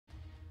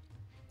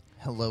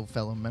Hello,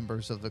 fellow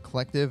members of the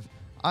collective.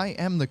 I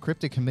am the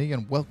Cryptic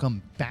Chameleon.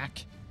 Welcome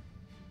back.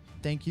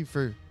 Thank you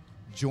for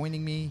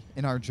joining me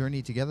in our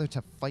journey together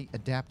to fight,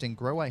 adapt, and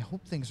grow. I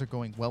hope things are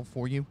going well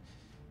for you.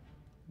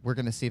 We're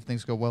going to see if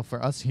things go well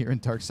for us here in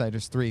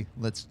Darksiders 3.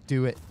 Let's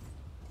do it.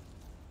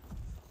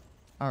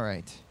 All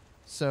right.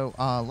 So,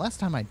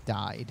 last time I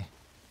died.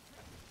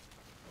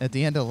 At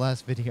the end of the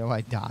last video,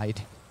 I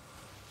died.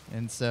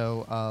 And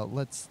so,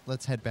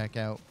 let's head back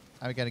out.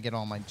 I got to get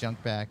all my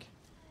junk back.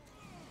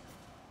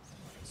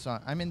 So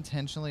I'm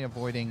intentionally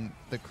avoiding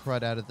the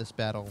crud out of this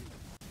battle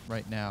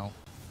right now.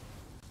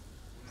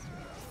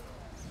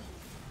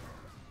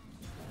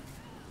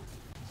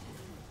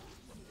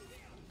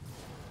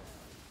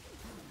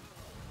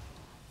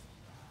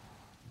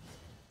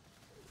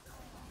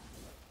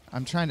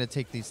 I'm trying to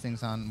take these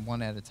things on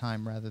one at a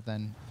time rather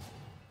than...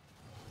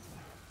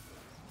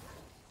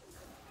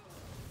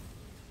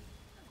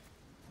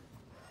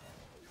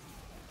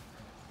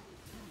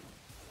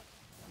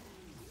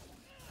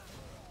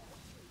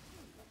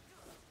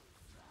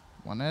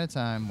 One at a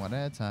time, one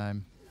at a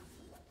time.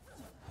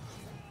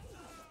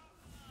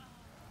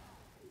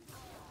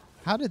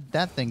 How did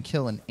that thing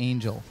kill an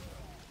angel?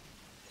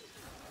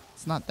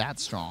 It's not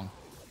that strong.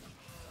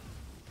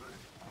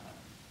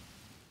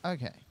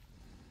 Okay.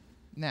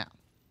 Now.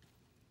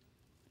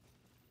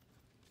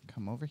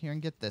 Come over here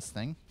and get this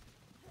thing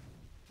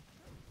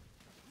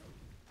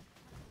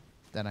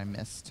that I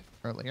missed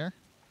earlier.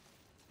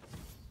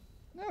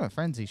 Oh, a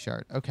frenzy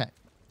shard. Okay.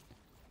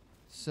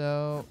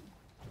 So...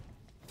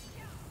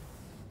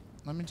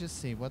 let me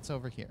just see what's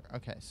over here.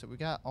 Okay, so we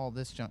got all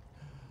this junk.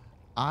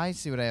 I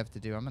see what I have to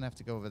do. I'm going to have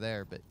to go over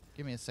there, but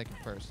give me a second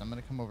first. I'm going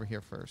to come over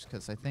here first,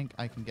 because I think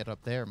I can get up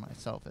there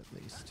myself at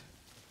least.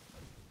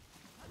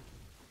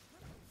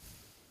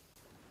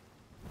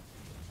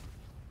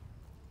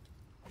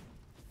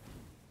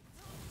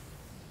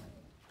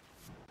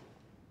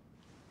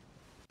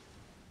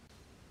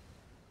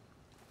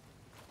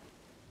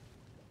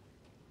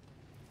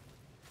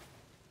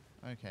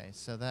 Okay,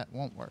 so that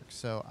won't work.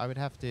 So I would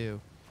have to...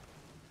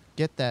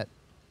 get that.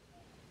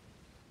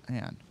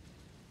 Hang on.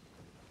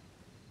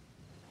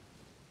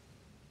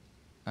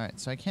 Alright,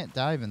 so I can't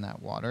dive in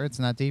that water. It's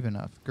not deep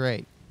enough.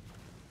 Great.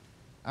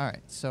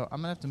 Alright, so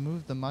I'm going to have to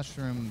move the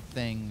mushroom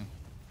thing.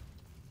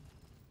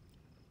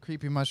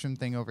 Creepy mushroom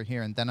thing over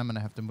here, and then I'm going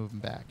to have to move him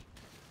back.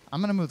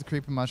 I'm going to move the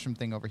creepy mushroom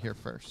thing over here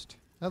first.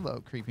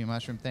 Hello, creepy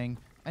mushroom thing.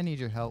 I need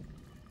your help.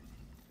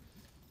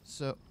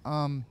 So,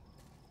 Can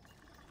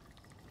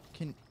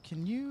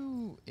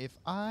you... if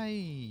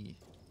I...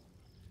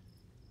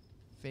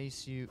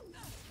 face you.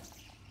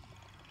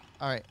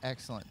 Alright,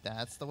 excellent.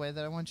 That's the way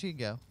that I want you to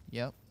go.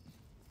 Yep.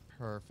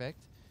 Perfect.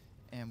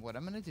 And what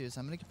I'm going to do is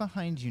I'm going to get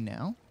behind you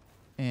now.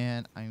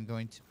 And I'm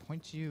going to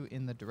point you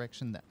in the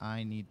direction that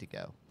I need to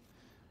go.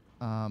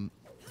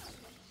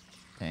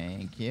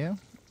 Thank you.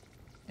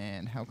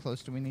 And how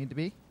close do we need to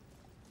be?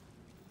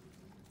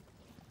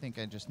 I think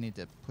I just need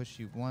to push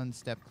you one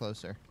step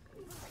closer.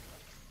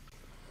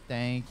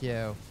 Thank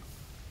you.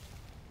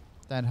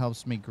 That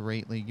helps me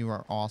greatly. You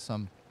are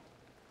awesome.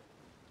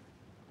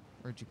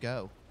 Where'd you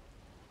go?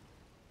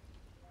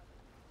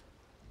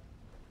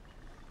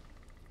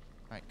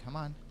 Alright, come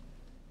on.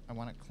 I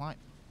want to climb.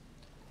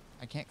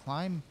 I can't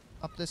climb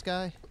up this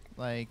guy.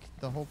 Like,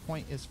 the whole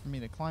point is for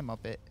me to climb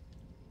up it.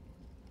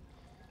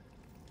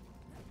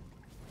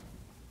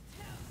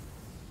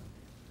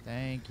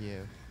 Thank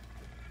you.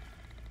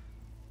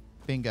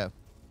 Bingo.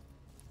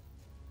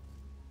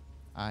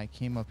 I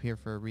came up here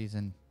for a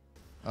reason.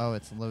 Oh,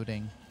 it's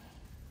loading.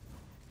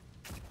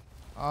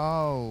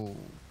 Oh,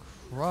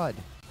 crud.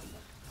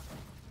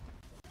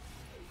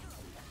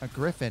 A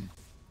griffin.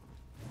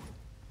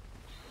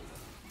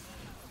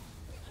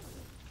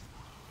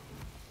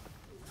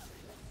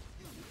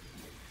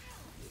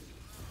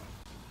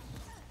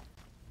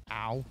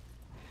 Ow.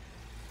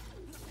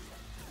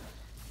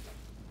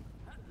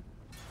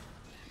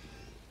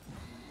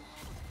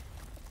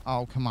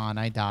 Oh, come on.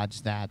 I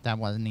dodged that. That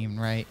wasn't even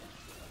right.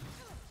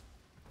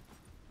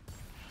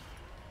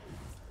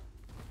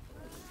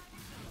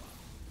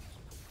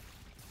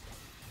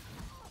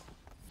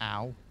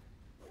 Ow.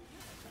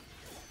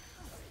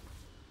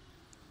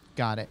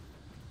 Got it.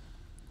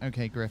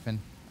 Okay, Griffin.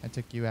 I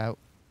took you out.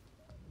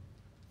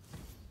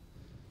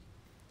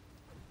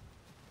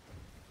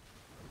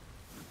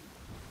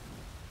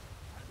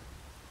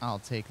 I'll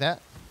take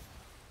that.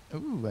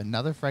 Ooh,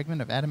 another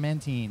fragment of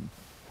adamantine.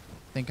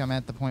 Think I'm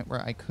at the point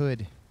where I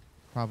could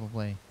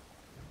probably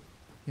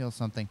heal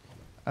something.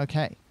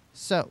 Okay,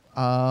 so,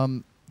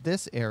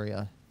 this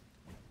area.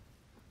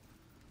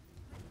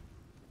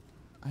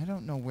 I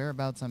don't know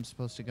whereabouts I'm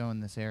supposed to go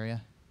in this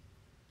area.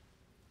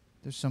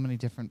 There's so many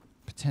different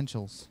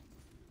potentials.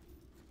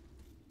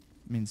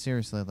 I mean,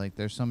 seriously, like,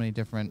 there's so many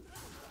different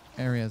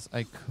areas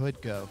I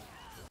could go.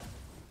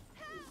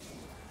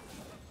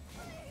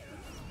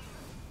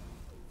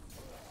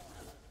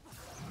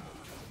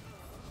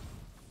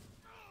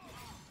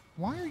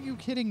 Why are you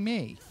kidding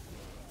me?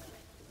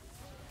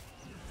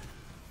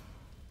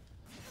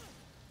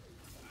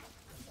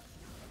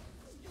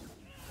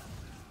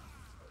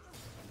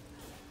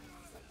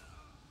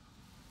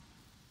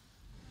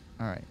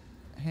 Alright.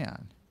 Hang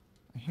on.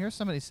 I hear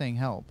somebody saying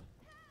help.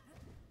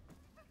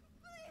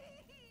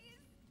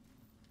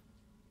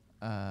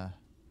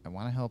 I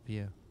want to help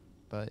you,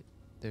 but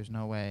there's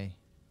no way.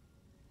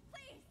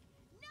 Please,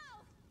 no!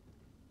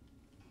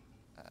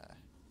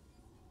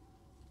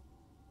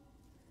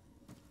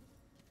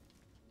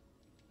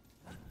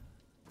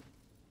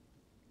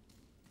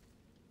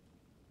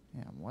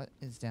 Yeah, what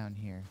is down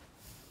here?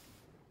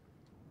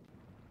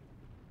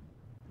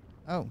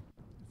 Oh,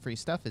 free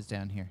stuff is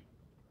down here.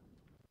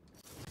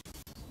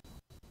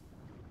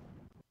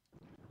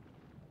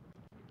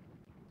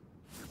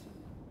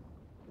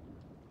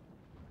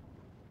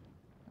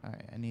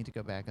 Alright, I need to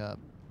go back up.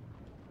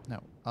 No,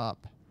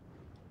 up.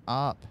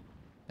 Up.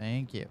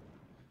 Thank you.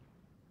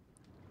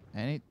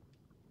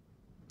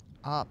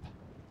 Up.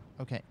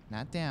 Okay,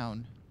 not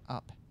down.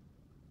 Up.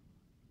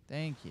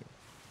 Thank you.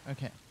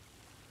 Okay.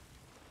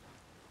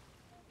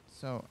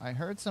 So, I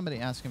heard somebody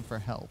asking for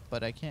help,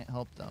 but I can't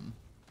help them.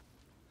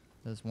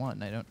 There's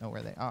one, I don't know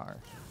where they are.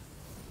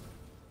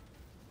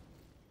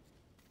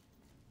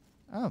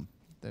 Oh,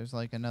 there's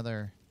like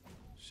another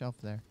shelf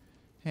there.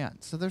 Hang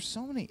on, so there's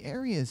so many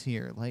areas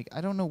here. Like,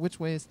 I don't know which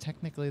way is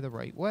technically the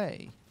right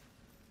way.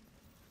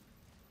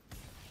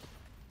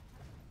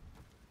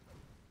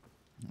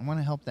 I want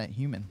to help that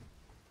human.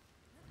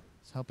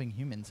 So helping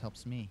humans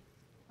helps me.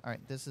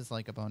 Alright, this is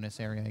like a bonus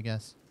area, I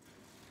guess.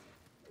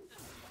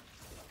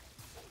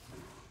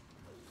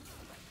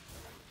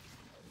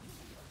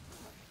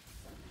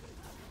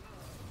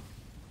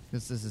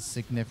 This is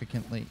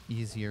significantly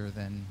easier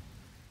than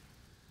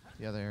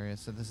the other area,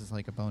 so this is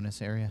like a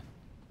bonus area.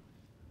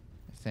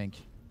 I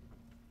think.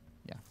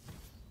 Yeah.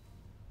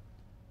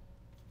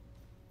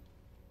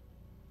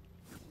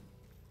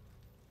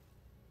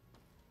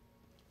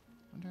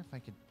 Wonder if I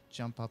could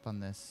jump up on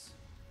this.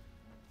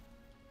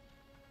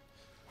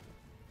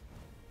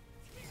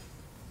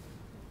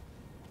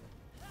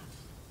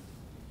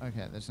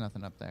 Okay, there's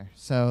nothing up there.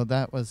 So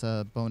that was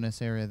a bonus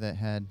area that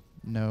had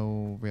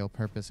no real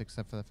purpose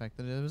except for the fact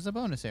that it was a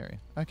bonus area.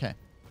 Okay.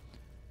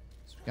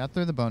 So we got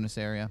through the bonus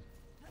area.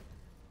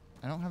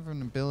 I don't have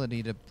an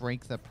ability to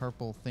break the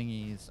purple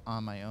thingies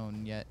on my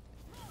own yet.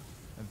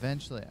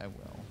 Eventually I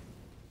will.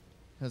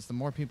 Because the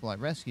more people I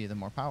rescue, the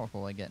more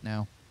powerful I get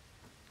now.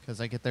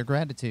 Because I get their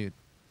gratitude.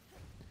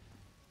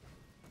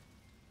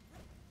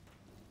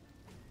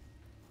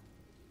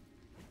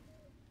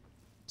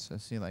 So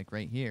see, like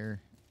right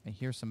here, I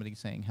hear somebody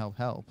saying, help,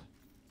 help.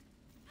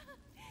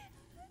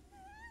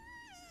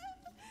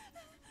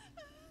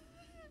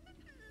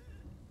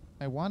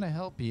 I want to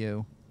help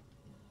you,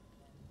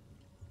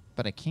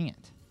 but I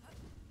can't.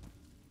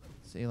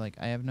 See, like,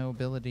 I have no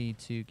ability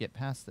to get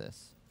past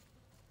this.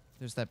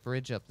 There's that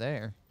bridge up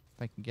there.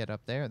 If I can get up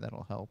there,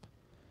 that'll help.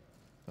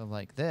 But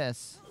like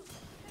this...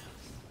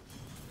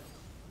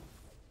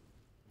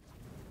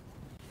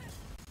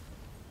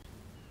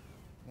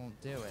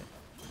 won't do it.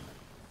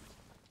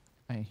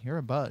 I hear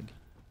a bug.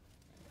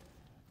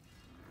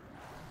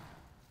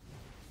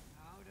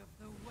 Out of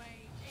the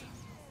way,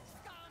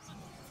 scum!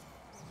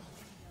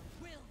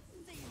 Will see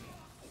me.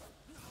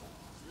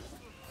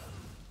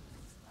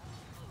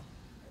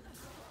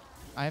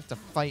 I have to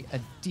fight a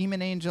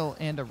demon angel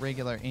and a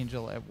regular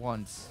angel at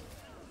once.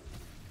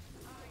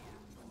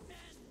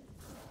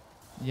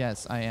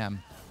 Yes, I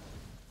am.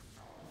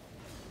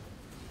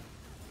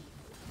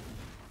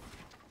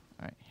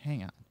 Alright,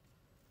 hang on.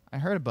 I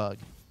heard a bug.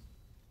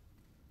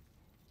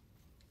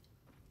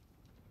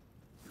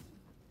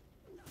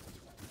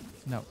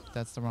 No,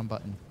 that's the wrong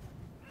button.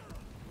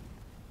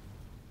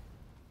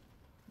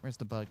 Where's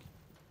the bug?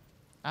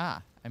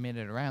 Ah, I made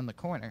it around the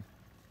corner.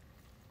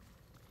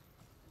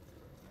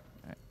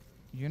 Alright,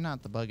 you're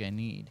not the bug I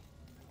need.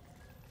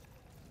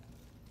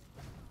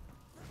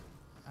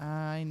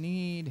 I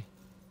need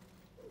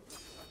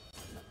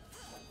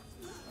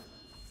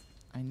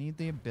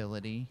the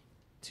ability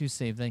to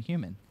save the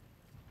human.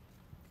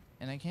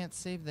 And I can't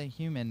save the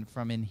human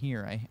from in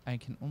here. I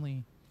can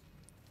only...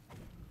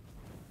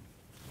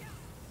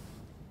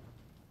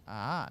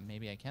 Ah,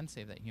 maybe I can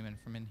save that human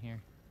from in here.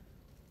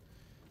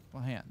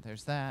 Well, hang on.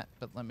 There's that,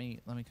 but let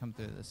me come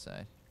through this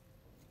side.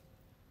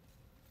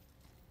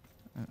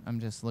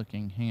 I'm just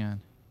looking. Hang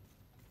on.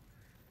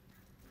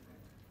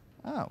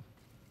 Oh.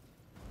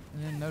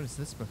 I didn't notice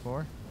this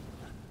before.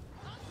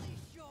 Unleash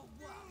your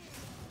wrath.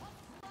 I'll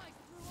fly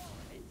through all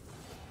of it.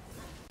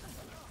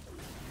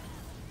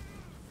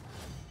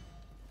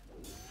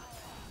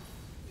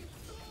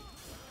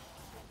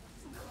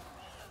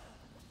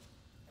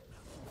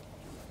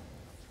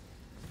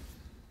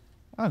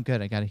 Oh,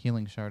 good. I got a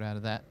healing shard out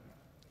of that.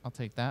 I'll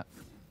take that.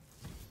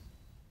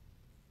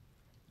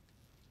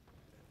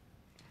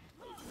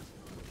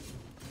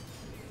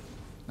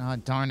 Ah,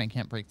 darn, I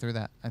can't break through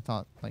that. I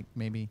thought, like,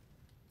 maybe...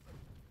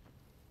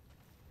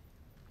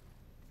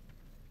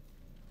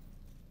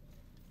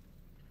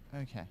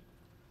 Okay.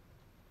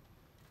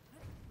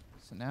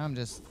 So now I'm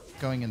just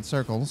going in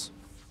circles.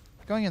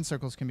 Going in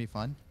circles can be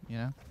fun, you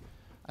know?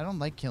 I don't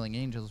like killing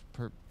angels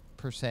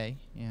per se,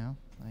 you know?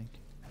 Like...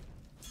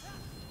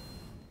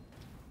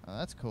 Oh,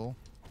 that's cool.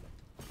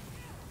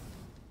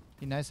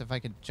 Be nice if I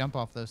could jump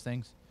off those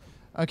things.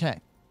 Okay.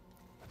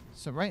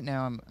 So right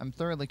now I'm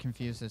thoroughly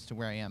confused as to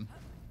where I am.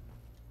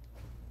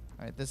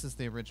 Alright, this is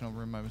the original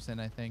room I was in,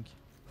 I think.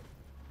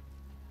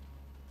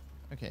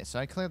 Okay, so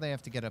I clearly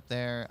have to get up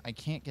there. I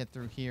can't get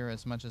through here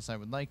as much as I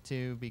would like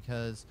to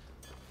because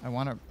I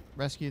want to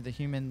rescue the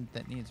human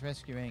that needs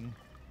rescuing.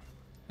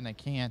 And I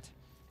can't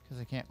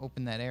because I can't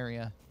open that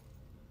area.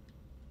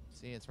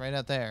 See, it's right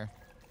out there.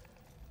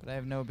 But I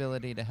have no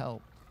ability to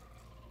help.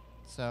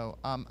 So,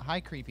 hi,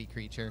 creepy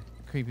creature.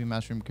 Creepy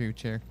mushroom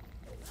creature.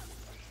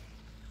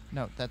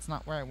 No, that's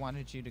not where I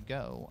wanted you to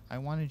go. I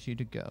wanted you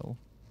to go.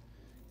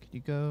 Could you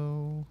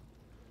go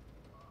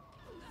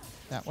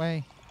that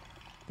way?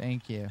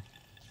 Thank you.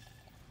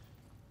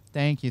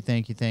 Thank you,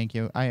 thank you, thank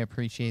you. I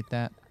appreciate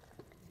that.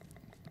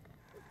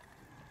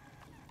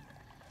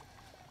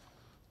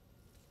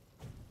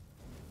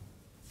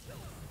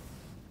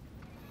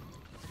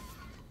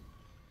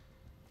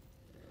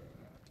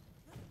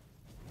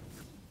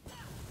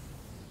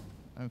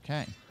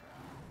 Okay.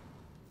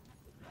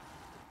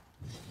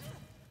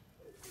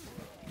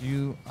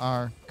 You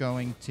are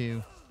going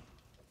to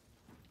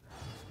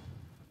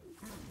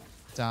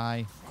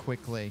die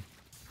quickly.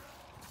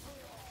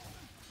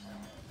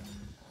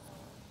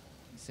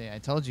 See, I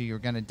told you were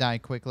going to die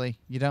quickly.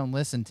 You don't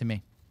listen to me.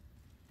 I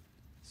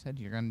said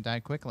you're going to die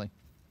quickly.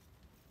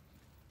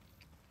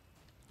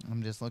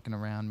 I'm just looking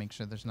around, make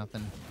sure there's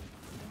nothing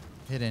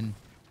hidden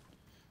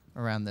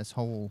around this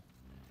hole.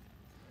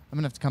 I'm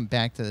going to have to come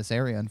back to this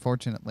area,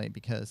 unfortunately,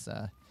 because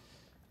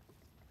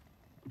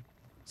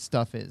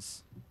stuff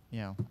is, you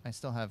know, I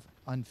still have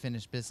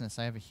unfinished business.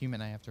 I have a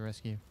human I have to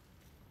rescue.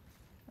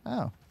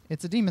 Oh,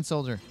 it's a demon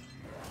soldier.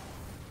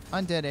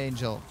 Undead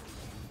angel.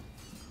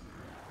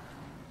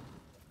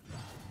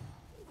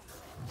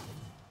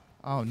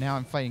 Oh, now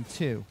I'm fighting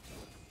two.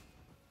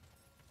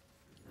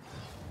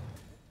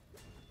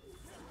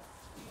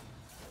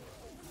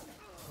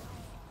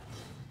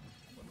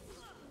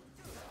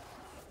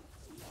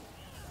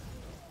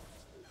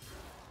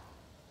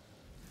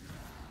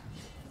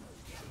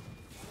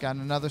 Got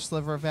another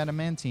sliver of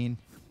adamantine.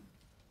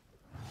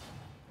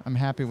 I'm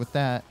happy with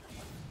that.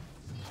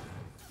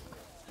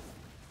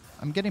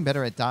 I'm getting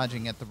better at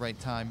dodging at the right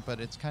time, but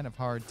it's kind of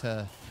hard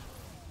to...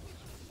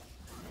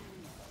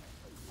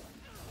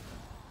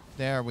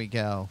 There we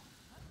go.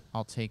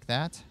 I'll take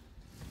that.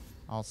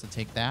 I'll also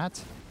take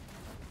that.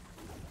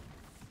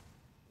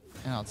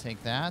 And I'll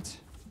take that.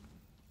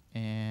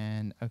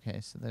 And, okay,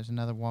 so there's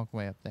another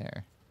walkway up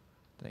there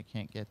that I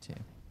can't get to.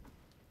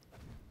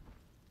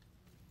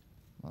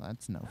 Well,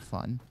 that's no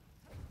fun.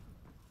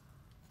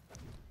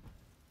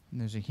 And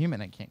there's a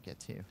human I can't get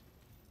to.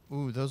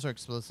 Ooh, those are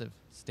explosive.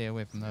 Stay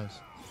away from those.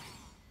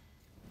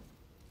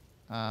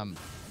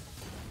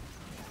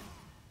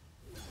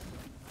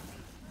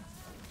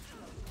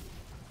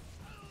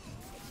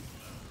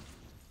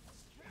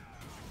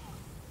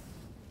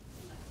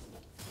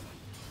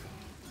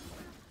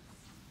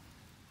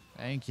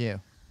 Thank you.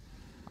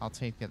 I'll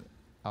take it.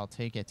 I'll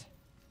take it.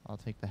 I'll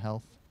take the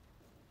health.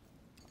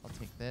 I'll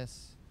take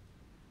this.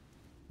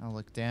 I'll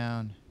look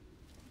down.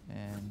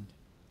 And...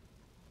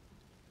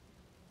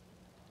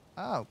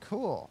 oh,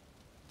 cool.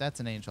 That's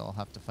an angel I'll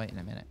have to fight in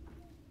a minute.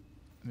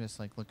 I'm just,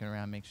 like, looking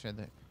around, make sure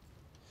that...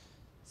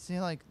 See,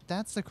 like,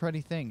 that's the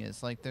cruddy thing,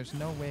 is, like, there's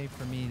no way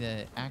for me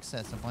to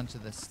access a bunch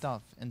of this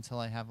stuff until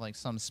I have, like,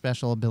 some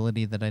special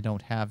ability that I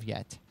don't have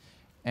yet.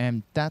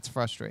 And that's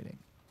frustrating.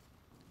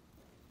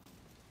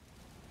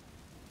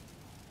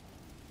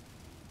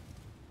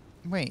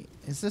 Wait,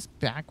 is this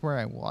back where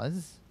I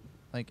was?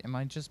 Like, am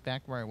I just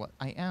back where I was?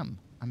 I am.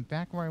 I'm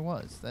back where I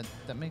was.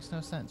 That makes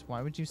no sense.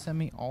 Why would you send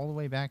me all the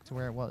way back to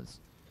where I was?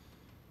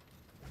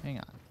 Hang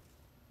on.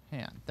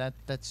 Hang on.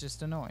 That's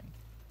just annoying.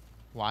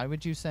 Why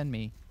would you send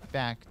me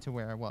back to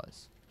where I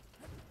was?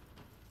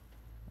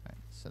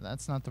 Alright, so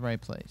that's not the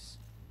right place.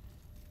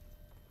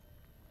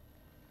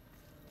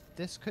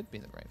 This could be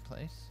the right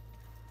place.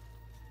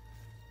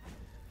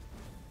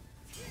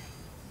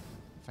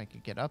 If I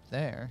could get up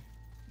there,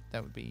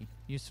 that would be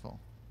useful.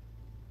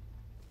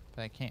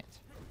 But I can't.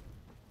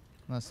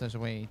 Unless there's a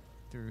way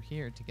through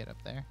here to get up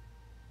there.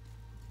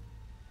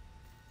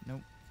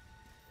 Nope.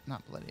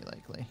 Not bloody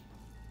likely.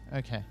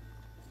 Okay.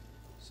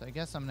 So I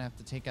guess I'm gonna have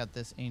to take out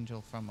this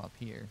angel from up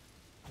here.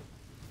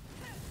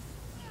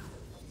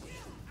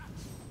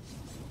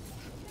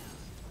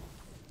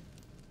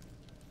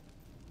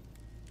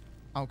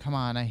 Oh, come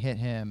on, I hit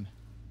him.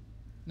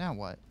 Now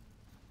what?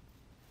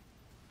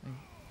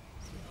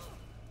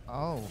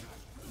 Oh.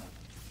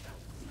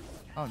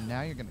 Oh,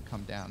 now you're gonna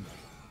come down.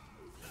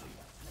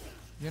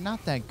 You're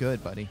not that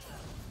good, buddy.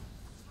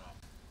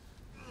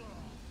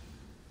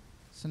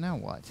 So now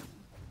what?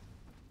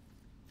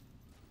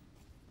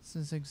 This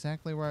is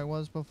exactly where I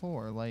was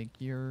before. Like,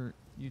 you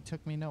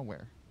took me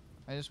nowhere.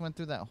 I just went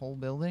through that whole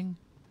building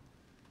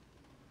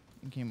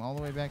and came all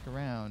the way back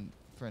around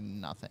for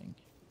nothing.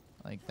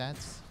 Like,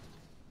 that's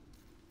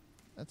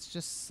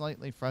just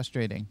slightly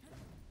frustrating.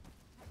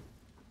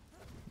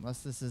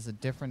 Unless this is a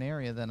different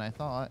area than I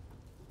thought.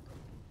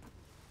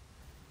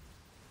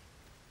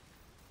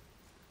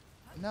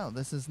 No,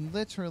 this is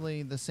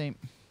literally the same.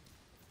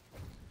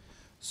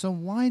 So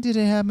why did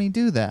it have me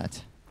do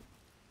that?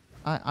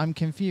 I'm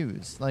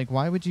confused. Like,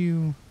 why would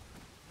you...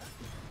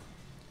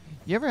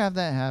 You ever have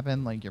that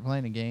happen? Like, you're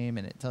playing a game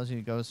and it tells you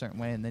to go a certain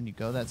way, and then you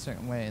go that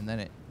certain way, and then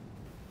it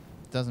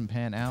doesn't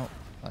pan out?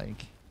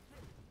 Like,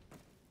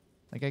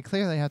 I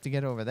clearly have to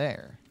get over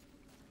there.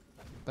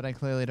 But I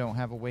clearly don't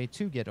have a way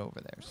to get over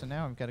there. So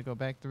now I've got to go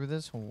back through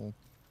this whole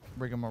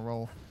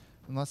rigmarole.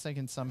 Unless I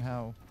can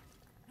somehow...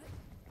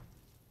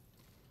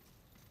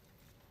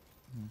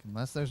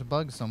 Unless there's a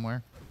bug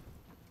somewhere.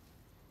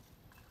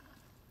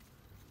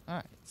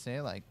 Alright,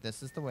 say like,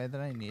 this is the way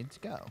that I need to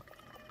go.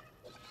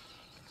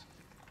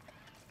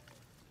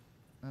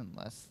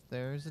 Unless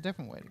there's a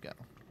different way to go.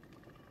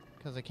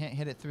 Because I can't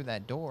hit it through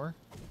that door.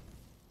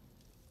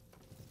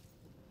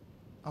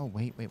 Oh,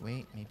 wait.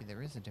 Maybe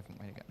there is a different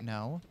way to go.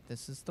 No,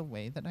 this is the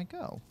way that I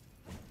go.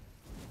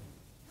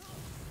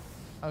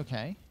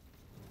 Okay.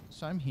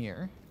 So I'm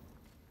here.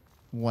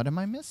 What am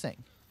I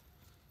missing?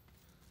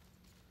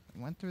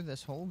 I went through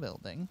this whole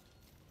building.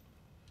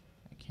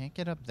 I can't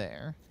get up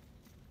there.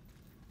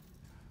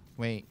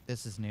 Wait,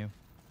 this is new.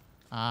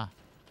 Ah.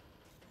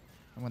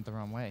 I went the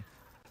wrong way.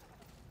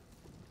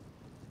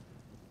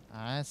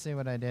 I see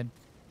what I did.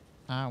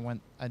 I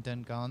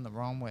done gone the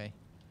wrong way.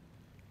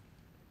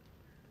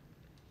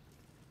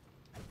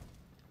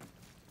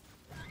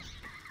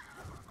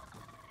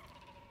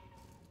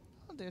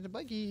 Oh, there's a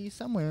buggy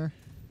somewhere.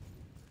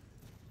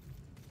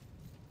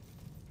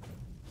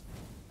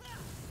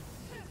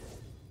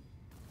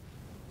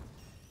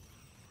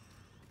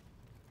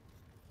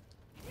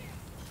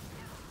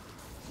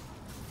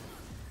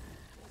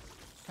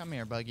 Come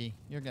here, buggy.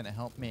 You're gonna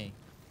help me.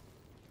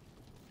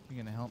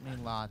 You're gonna help me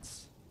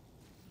lots.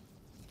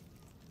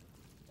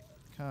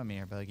 Come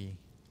here, buggy.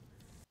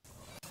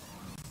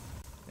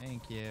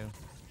 Thank you.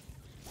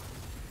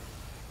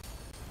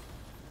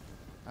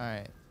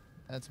 Alright.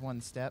 That's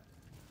one step.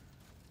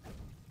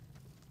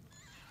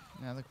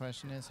 Now the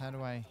question is, how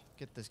do I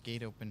get this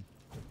gate open?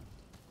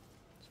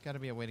 There's gotta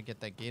be a way to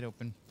get that gate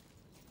open.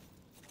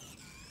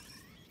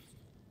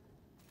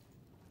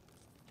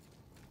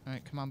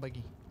 Alright, come on,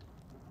 buggy.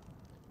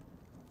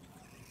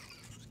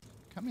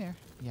 Come here.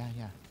 Yeah.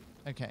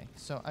 Okay,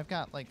 so I've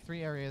got like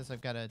 3 areas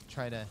I've got to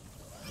try to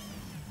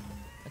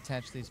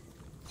attach these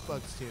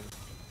bugs to.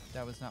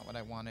 That was not what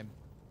I wanted.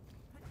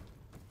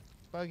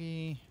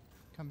 Buggy,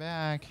 come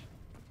back.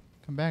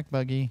 Come back,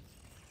 buggy.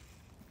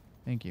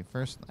 Thank you.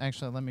 First,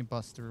 actually, let me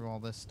bust through all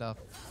this stuff.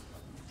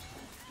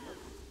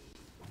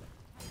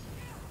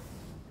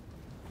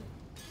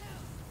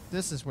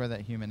 This is where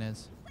that human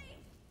is.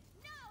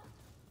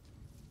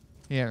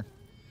 Here.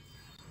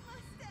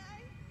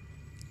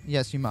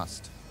 Yes, you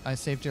must. I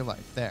saved your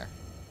life. There.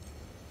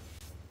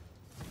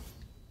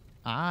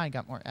 I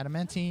got more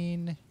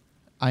adamantine.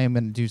 I am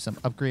going to do some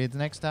upgrades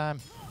next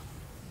time.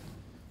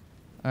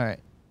 Alright.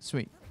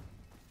 Sweet.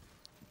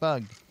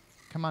 Bug.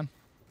 Come on.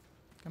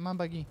 Come on,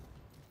 buggy.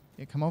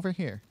 Yeah, come over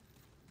here.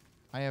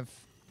 I have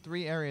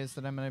 3 areas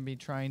that I'm going to be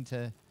trying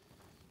to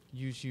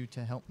use you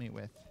to help me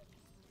with.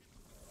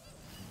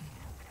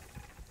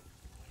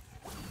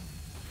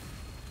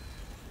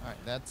 Alright,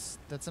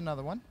 that's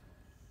another one.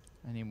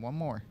 I need one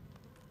more.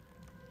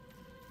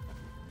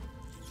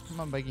 Come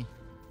on, buggy.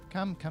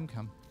 Come.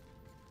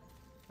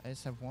 I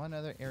just have one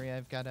other area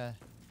I've got to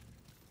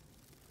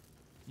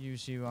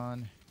use you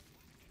on.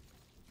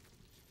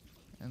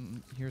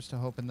 And here's to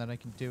hoping that I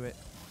can do it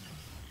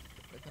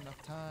with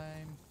enough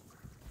time.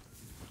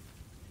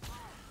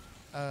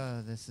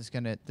 This is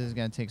gonna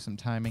take some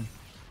timing.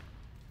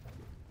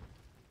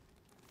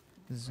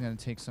 This is gonna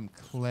take some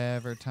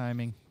clever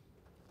timing.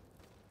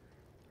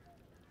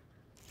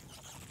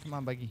 Come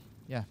on, buggy.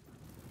 Yeah.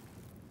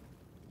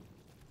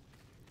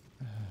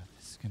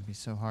 This is gonna be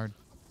so hard.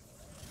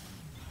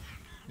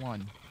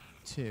 1,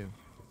 2,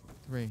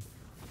 3.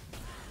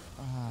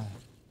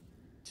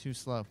 Too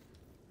slow.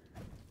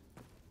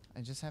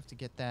 I just have to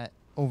get that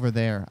over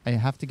there. I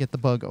have to get the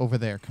bug over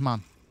there. Come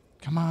on.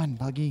 Come on,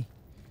 buggy.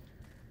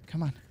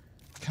 Come on.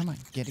 Come on.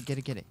 Get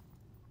it.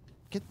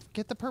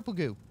 Get the purple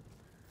goo.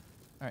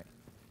 All right.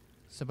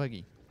 So,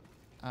 buggy,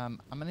 I'm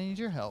going to need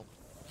your help.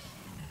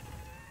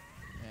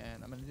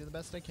 And I'm going to do the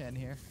best I can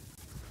here.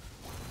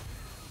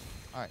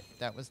 All right.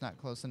 That was not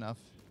close enough.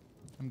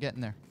 I'm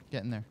getting there.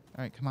 All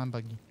right. Come on,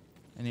 buggy.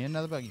 I need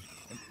another buggy.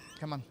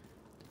 Come on.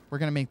 We're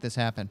going to make this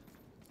happen.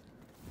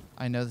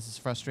 I know this is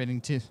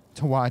frustrating to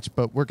watch,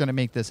 but we're going to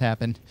make this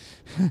happen.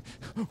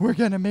 We're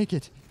going to make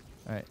it.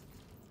 All right.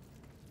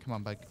 Come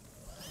on, bug.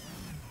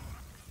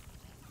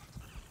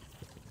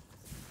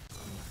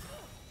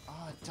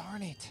 Oh,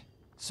 darn it.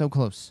 So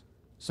close.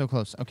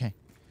 Okay.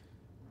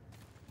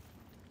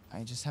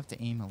 I just have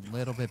to aim a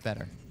little bit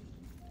better.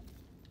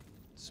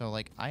 So,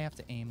 like, I have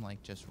to aim,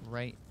 like, just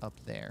right up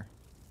there.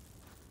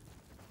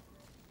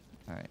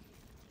 All right.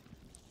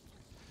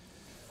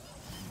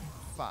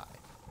 5,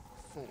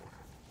 4,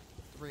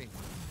 3.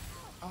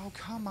 Oh,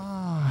 come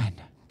on.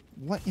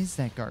 What is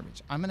that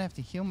garbage? I'm going to have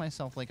to heal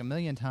myself like a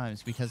million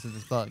times because of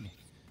this bug.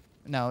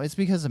 No, it's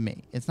because of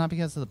me. It's not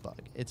because of the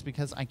bug. It's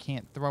because I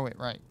can't throw it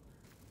right.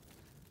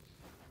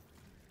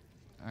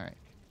 All right.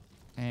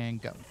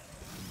 And go.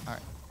 All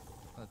right.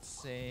 Let's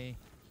see.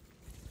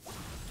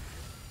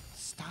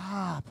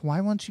 Stop. Why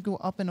won't you go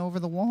up and over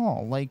the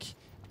wall? Like,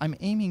 I'm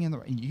aiming in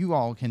the... You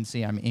all can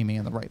see I'm aiming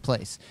in the right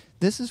place.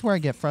 This is where I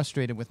get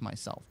frustrated with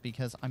myself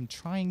because I'm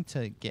trying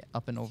to get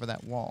up and over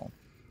that wall,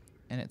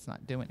 and it's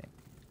not doing it.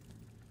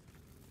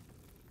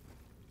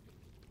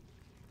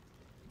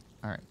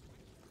 All right.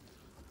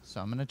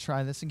 So I'm going to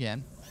try this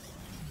again.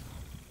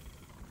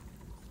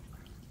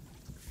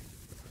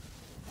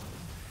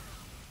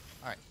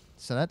 All right.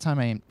 So that time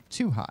I aimed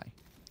too high.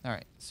 All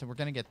right. So we're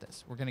going to get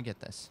this. We're going to get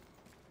this.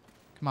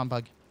 Come on,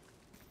 bug.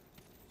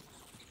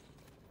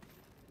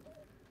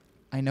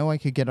 I know I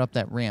could get up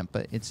that ramp,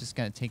 but it's just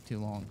going to take too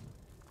long.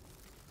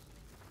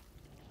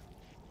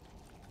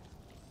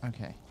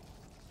 Okay.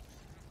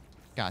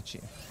 Got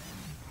you.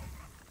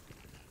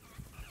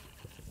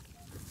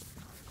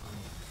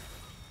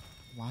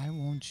 Why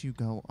won't you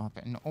go up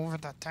and over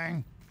that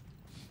thing?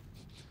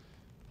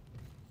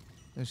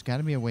 There's got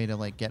to be a way to,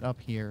 like, get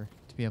up here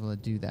to be able to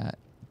do that,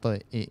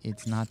 but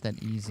it's not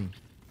that easy.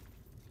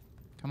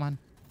 Come on.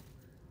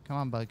 Come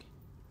on, bug.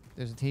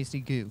 There's a tasty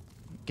goo.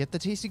 Get the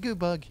tasty goo,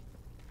 bug.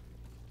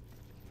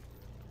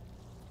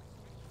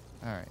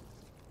 All right.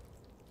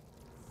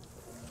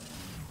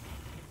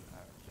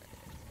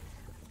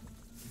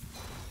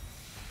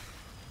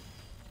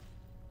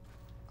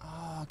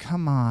 Oh,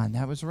 come on.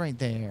 That was right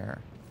there.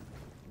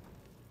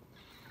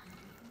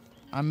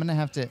 I'm going to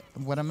have to...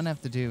 What I'm going to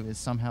have to do is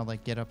somehow,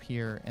 like, get up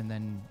here and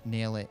then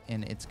nail it,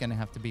 and it's going to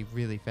have to be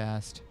really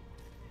fast.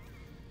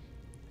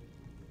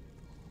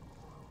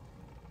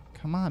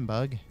 Come on,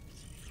 bug.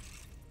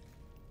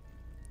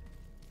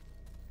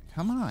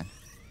 Come on.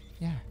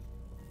 Yeah.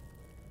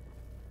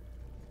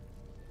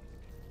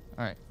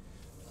 All right.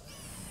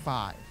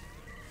 5,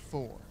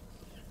 4,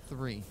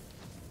 3,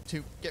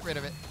 2. Get rid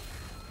of it.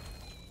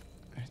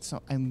 All right,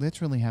 so I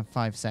literally have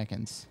 5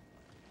 seconds.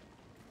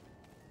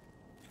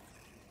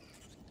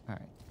 All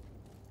right.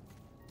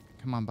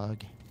 Come on,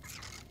 bug.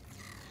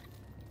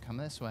 Come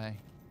this way.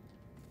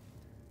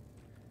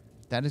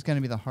 That is going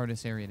to be the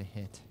hardest area to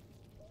hit.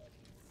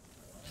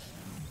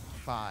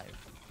 5,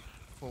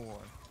 4,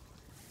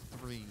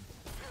 3.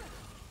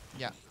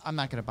 Yeah, I'm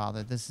not going to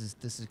bother. This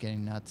is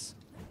getting nuts.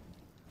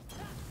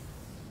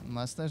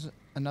 Unless there's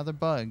another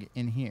bug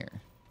in here.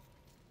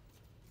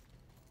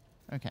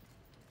 Okay.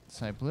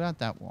 So I blew out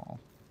that wall.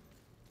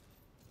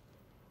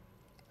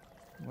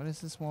 What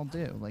does this wall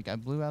do? Like, I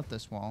blew out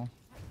this wall.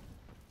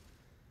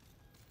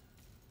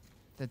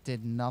 That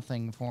did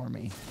nothing for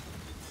me.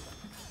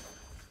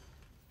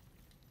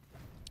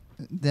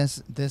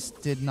 This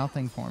did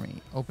nothing for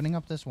me. Opening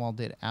up this wall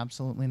did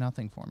absolutely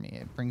nothing for me.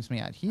 It brings me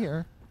out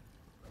here.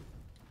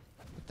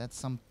 But that's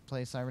some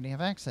place I already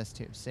have access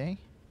to, see?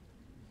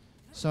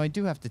 So I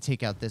do have to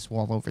take out this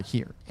wall over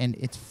here. And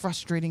it's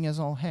frustrating as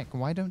all heck.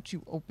 Why don't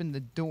you open the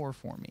door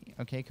for me?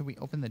 Okay, could we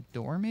open the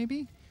door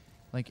maybe?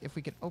 Like, if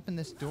we could open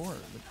this door,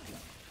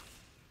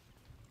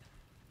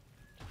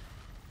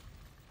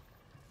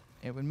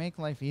 it would make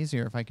life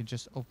easier if I could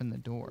just open the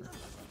door.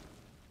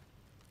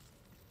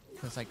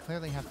 Because I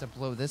clearly have to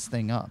blow this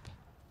thing up.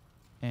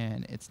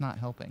 And it's not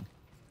helping.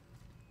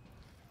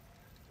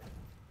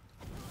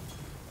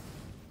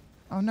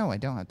 Oh, no, I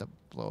don't have to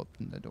blow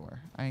open the door.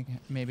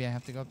 Maybe I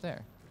have to go up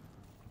there.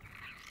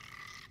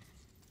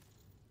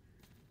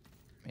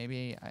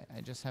 Maybe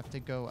I just have to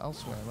go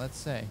elsewhere, let's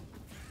say.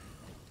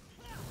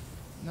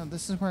 No,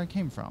 this is where I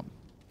came from.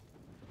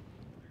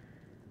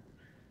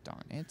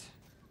 Darn it.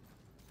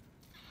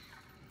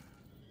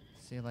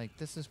 See, like,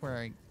 this is where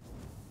I...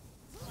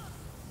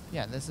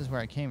 Yeah, this is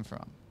where I came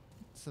from.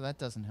 So that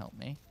doesn't help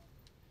me.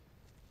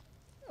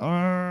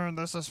 Oh,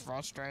 this is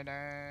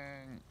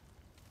frustrating.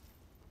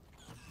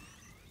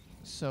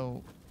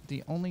 So,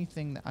 the only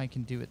thing that I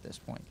can do at this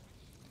point...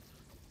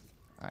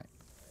 Alright.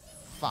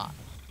 5,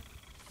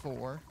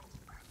 4,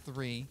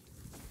 3,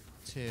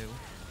 2...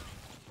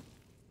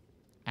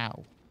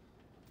 Ow.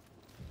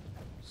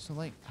 So,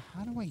 like,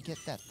 how do I get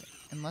that thing?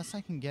 Unless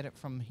I can get it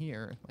from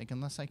here. Like,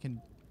 unless I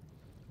can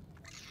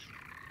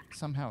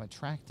somehow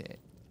attract it.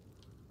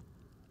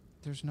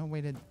 There's no way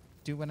to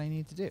do what I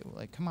need to do.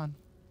 Like, come on.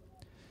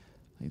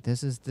 Like,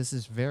 this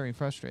is very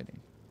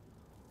frustrating.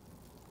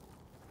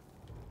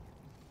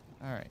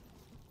 Alright.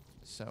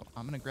 So,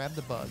 I'm going to grab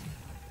the bug.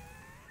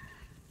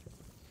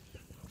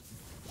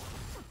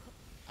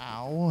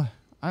 Ow.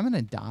 I'm going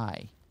to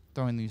die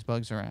throwing these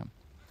bugs around.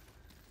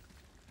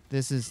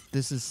 This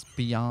is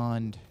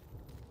beyond.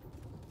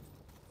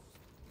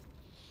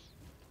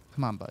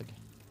 Come on, bug.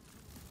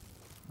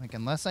 Like,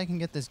 unless I can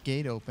get this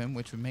gate open,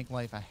 which would make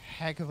life a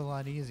heck of a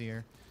lot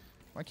easier.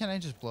 Why can't I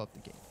just blow up the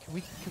gate?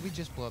 Could we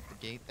just blow up the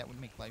gate? That would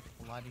make life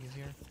a lot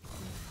easier.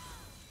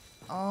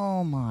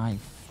 Oh my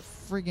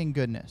friggin'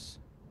 goodness.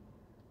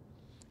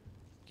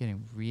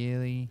 Getting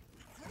really...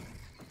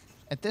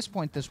 At this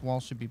point, this wall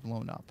should be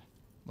blown up.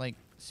 Like,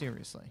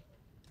 seriously.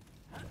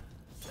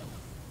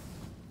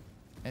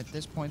 At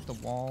this point, the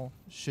wall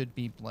should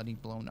be bloody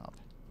blown up.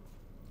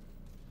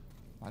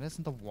 Why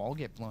doesn't the wall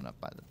get blown up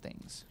by the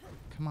things?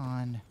 Come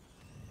on.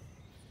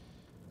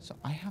 So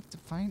I have to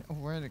find a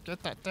way to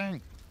get that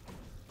thing.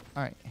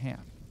 All right, hang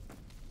on.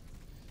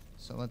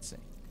 So let's see.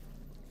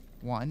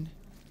 1,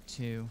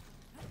 2,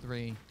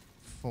 3,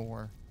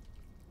 4,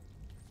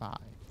 5.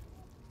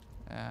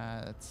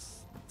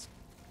 That's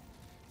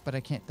but I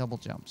can't double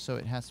jump, so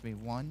it has to be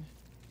 1,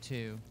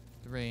 2,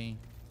 3,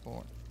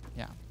 4.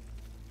 Yeah.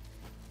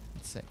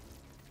 Let's see.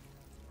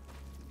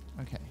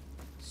 Okay.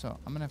 So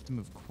I'm gonna have to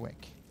move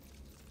quick.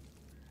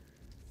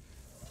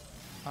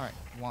 All right.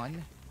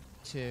 1,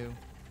 2,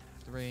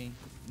 3.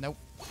 Nope.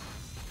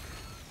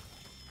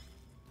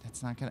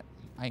 That's not gonna.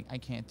 I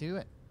can't do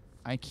it.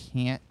 I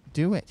can't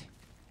do it.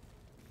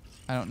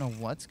 I don't know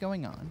what's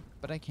going on,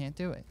 but I can't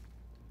do it.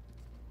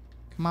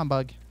 Come on,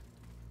 bug.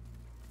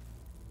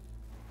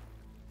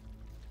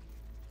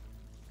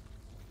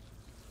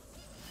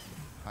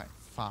 All right.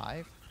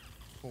 5,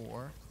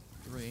 4,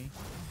 3.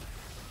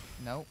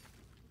 Nope.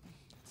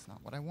 That's not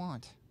what I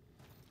want.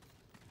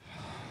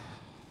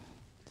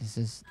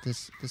 This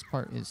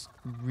part is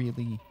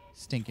really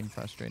stinking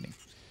frustrating.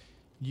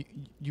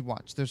 You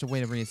watch. There's a way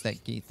to raise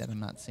that gate that I'm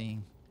not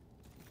seeing.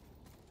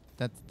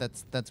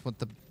 That's what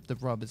the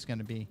rub is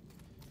gonna be.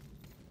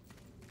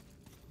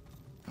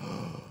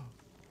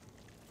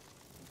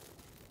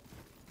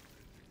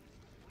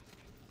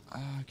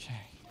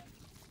 Okay.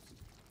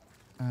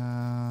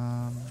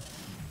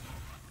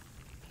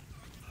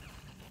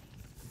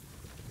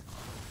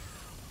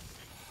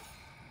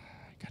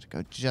 Gotta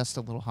go just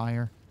a little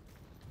higher.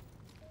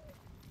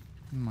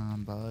 Come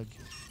on, bug.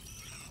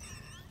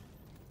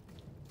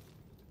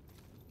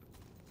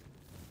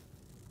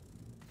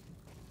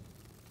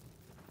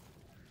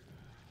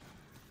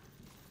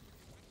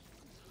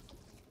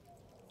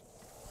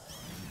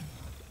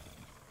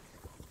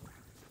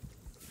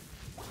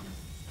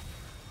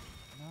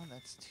 No,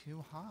 that's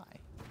too high.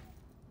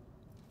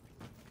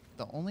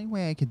 The only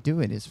way I could do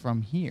it is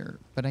from here,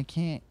 but I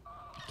can't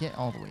get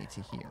all the way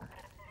to here.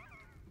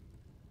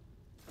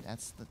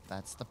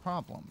 That's the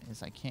problem,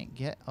 is I can't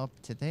get up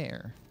to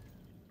there.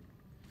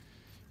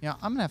 You know,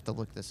 I'm gonna have to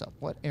look this up.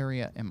 What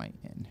area am I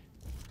in?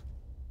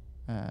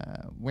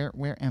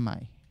 Where am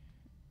I?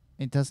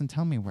 It doesn't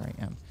tell me where I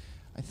am.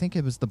 I think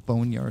it was the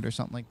boneyard or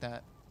something like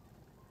that.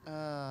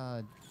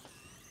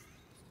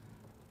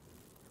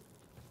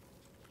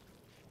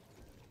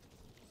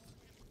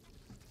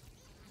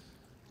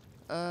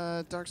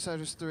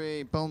 Darksiders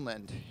 3,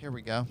 Boneland. Here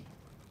we go.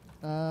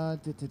 Yeah.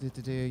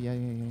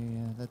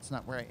 That's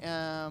not where I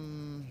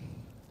am.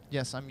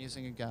 Yes, I'm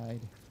using a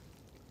guide.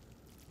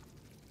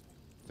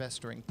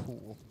 Festering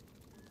pool.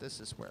 This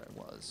is where I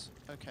was.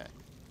 Okay.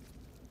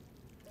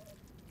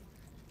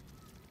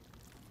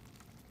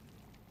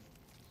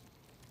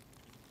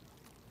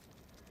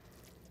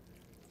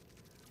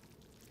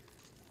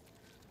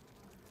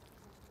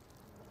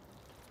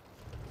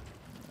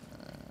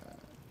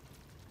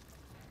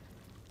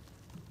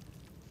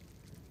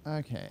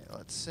 Okay,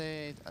 let's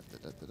say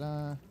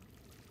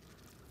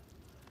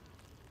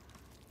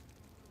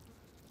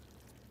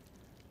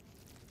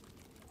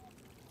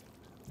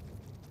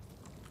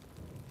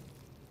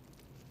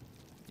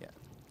Yeah.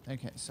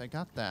 Okay, so I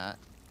got that.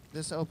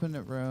 This opened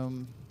a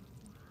room.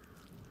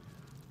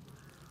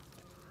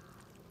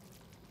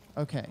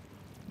 Okay.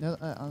 No,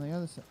 on the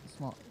other side,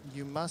 small.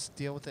 You must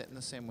deal with it in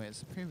the same way as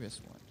the previous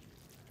one.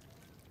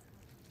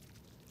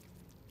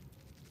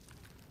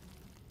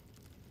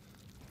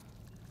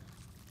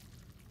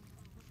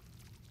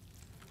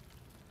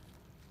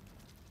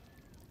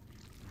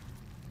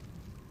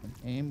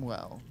 Aim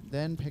well,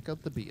 then pick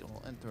up the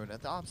beetle and throw it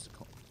at the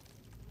obstacle.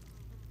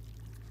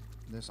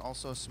 There's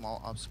also a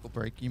small obstacle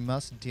break. You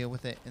must deal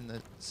with it in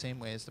the same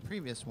way as the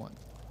previous one.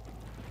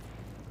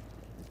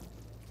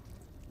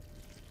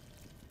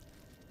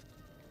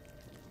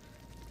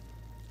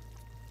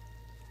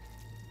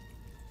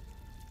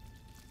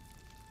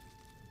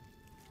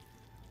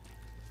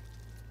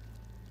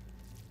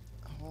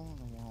 Hole in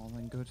the wall,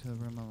 then go to the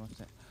room on the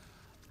left.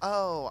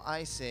 Oh,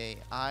 I see.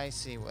 I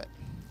see what...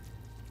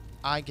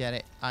 I get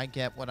it. I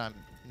get what I'm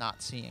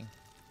not seeing.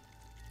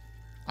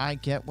 I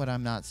get what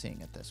I'm not seeing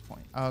at this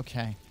point.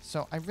 Okay.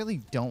 So I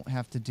really don't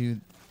have to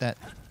do that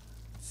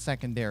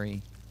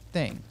secondary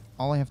thing.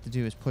 All I have to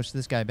do is push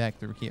this guy back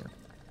through here.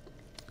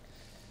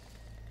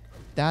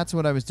 That's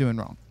what I was doing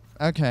wrong.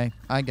 Okay.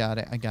 I got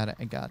it. I got it.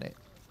 I got it.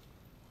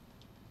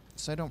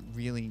 So I don't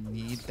really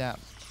need that.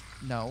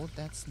 No,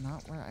 that's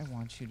not where I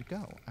want you to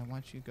go. I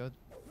want you to go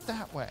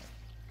that way.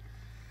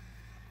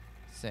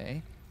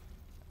 Say.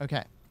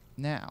 Okay.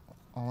 Now,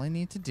 all I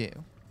need to do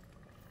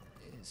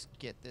is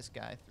get this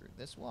guy through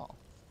this wall.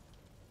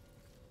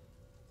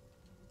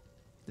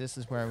 This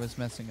is where I was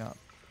messing up.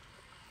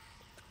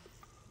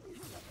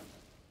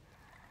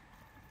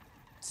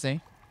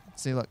 See?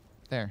 See, look.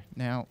 There.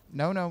 Now,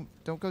 no,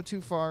 don't go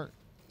too far.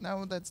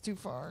 No, that's too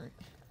far.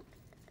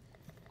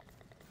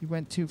 You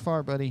went too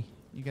far, buddy.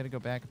 You gotta go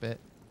back a bit.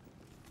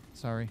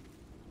 Sorry.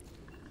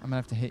 I'm gonna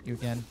have to hit you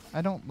again.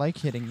 I don't like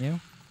hitting you.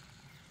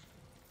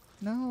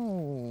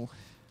 No.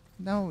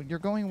 No, you're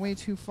going way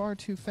too far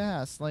too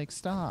fast. Like,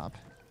 stop.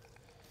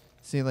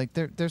 See, like,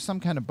 there's some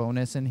kind of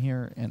bonus in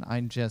here, and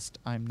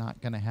I'm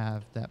not going to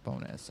have that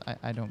bonus.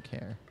 I don't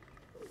care.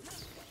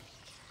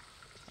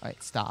 All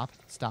right, stop,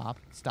 stop,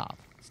 stop.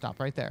 Stop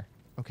right there.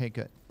 Okay,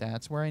 good.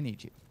 That's where I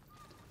need you.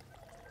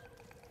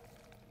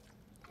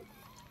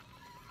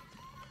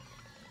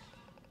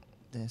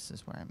 This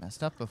is where I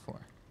messed up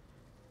before.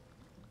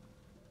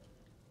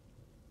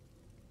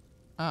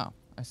 Oh,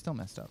 I still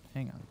messed up.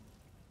 Hang on.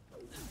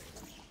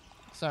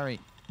 Sorry.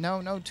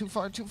 No, no, too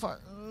far, too far.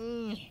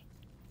 Ugh.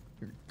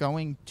 You're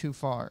going too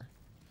far.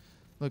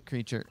 Look,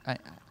 creature,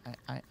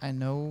 I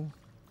know.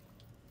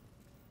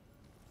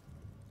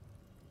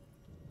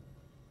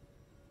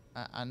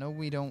 I know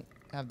we don't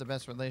have the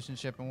best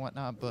relationship and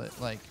whatnot,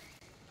 but, like,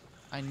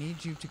 I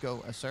need you to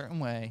go a certain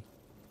way.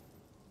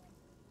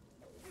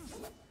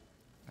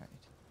 Alright,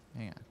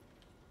 hang on.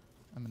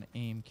 I'm going to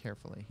aim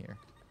carefully here.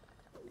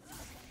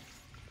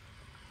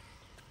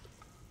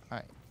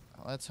 Alright,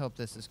 let's hope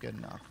this is good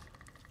enough.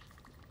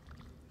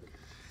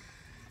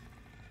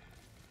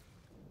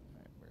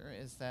 Alright, where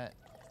is that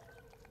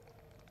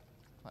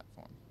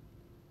platform?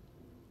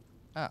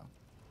 Oh,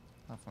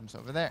 platform's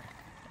over there.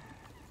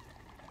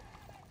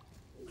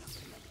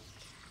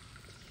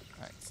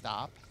 Alright,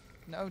 stop.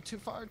 No, too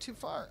far, too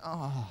far.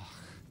 Oh.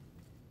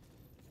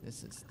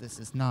 This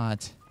is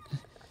not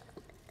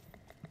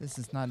this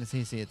is not as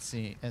easy as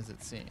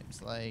it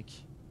seems. Like,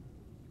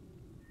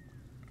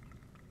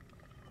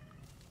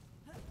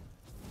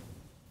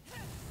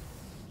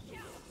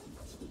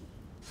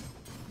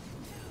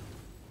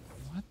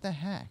 what the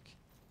heck?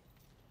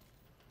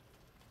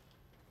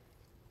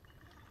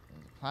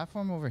 There's a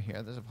platform over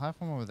here. There's a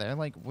platform over there.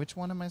 Like, which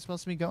one am I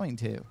supposed to be going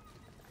to?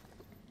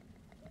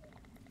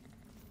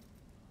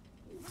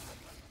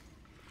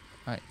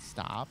 Alright,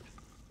 stop.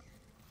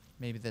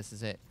 Maybe this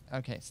is it.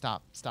 Okay,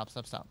 stop. Stop,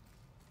 stop, stop.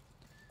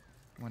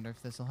 Wonder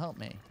if this will help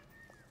me.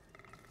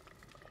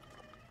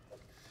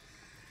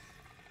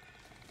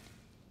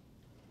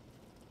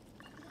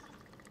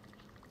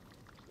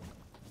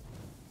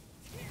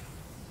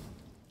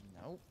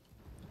 Nope.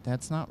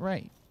 That's not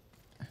right.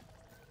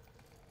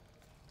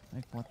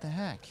 Like, what the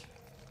heck?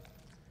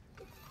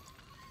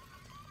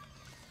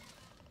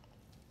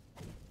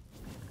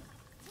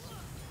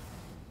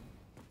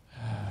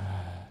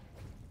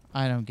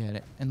 I don't get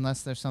it.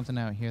 Unless there's something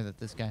out here that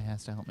this guy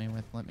has to help me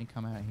with. Let me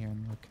come out here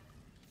and look.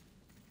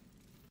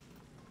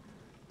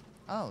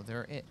 Oh,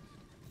 they're it.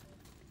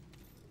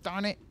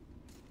 Darn it.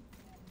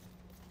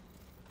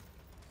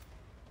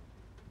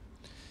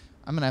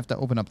 I'm going to have to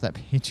open up that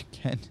page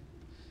again.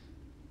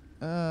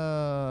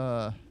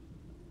 I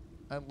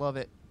love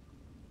it.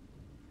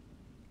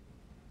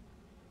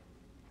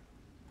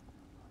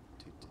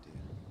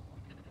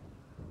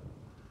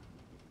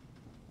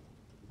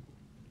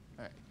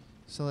 Alright.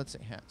 So let's see.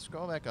 Yeah,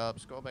 scroll back up,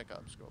 scroll back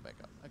up, scroll back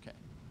up. Okay.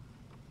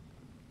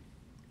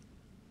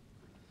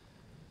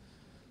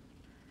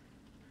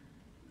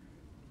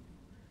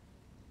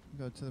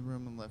 Go to the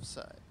room on the left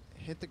side.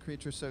 Hit the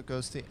creature so it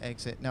goes to the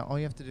exit. Now all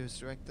you have to do is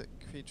direct the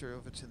creature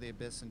over to the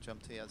abyss and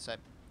jump to the other side.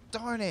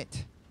 Darn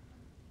it!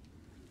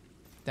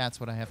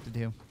 That's what I have to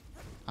do.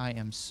 I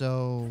am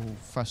so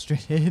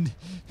frustrated.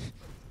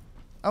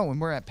 Oh, and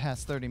we're at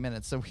past 30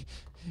 minutes, so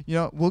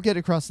we'll get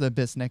across the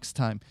abyss next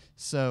time.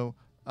 So,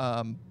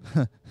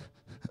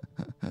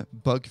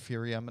 Bug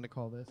Fury, I'm gonna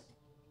call this.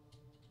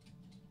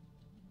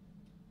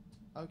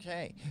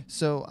 Okay,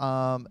 so,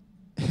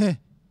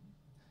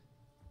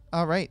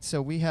 all right,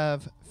 so we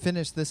have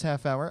finished this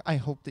half hour. I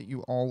hope that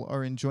you all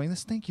are enjoying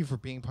this. Thank you for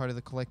being part of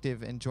the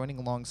collective and joining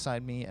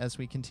alongside me as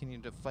we continue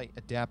to fight,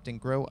 adapt, and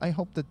grow. I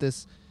hope that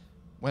this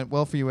went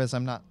well for you as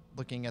I'm not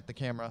looking at the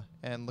camera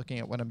and looking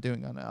at what I'm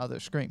doing on the other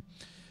screen.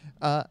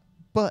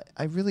 But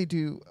I really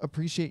do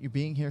appreciate you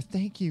being here.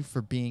 Thank you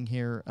for being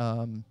here.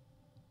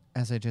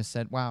 As I just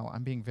said, wow,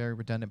 I'm being very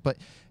redundant, but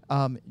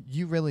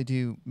you really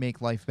do make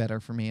life better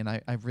for me, and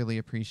I really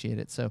appreciate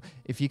it. So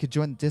if you could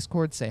join the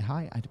Discord, say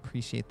hi, I'd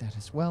appreciate that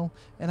as well,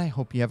 and I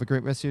hope you have a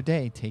great rest of your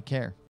day. Take care.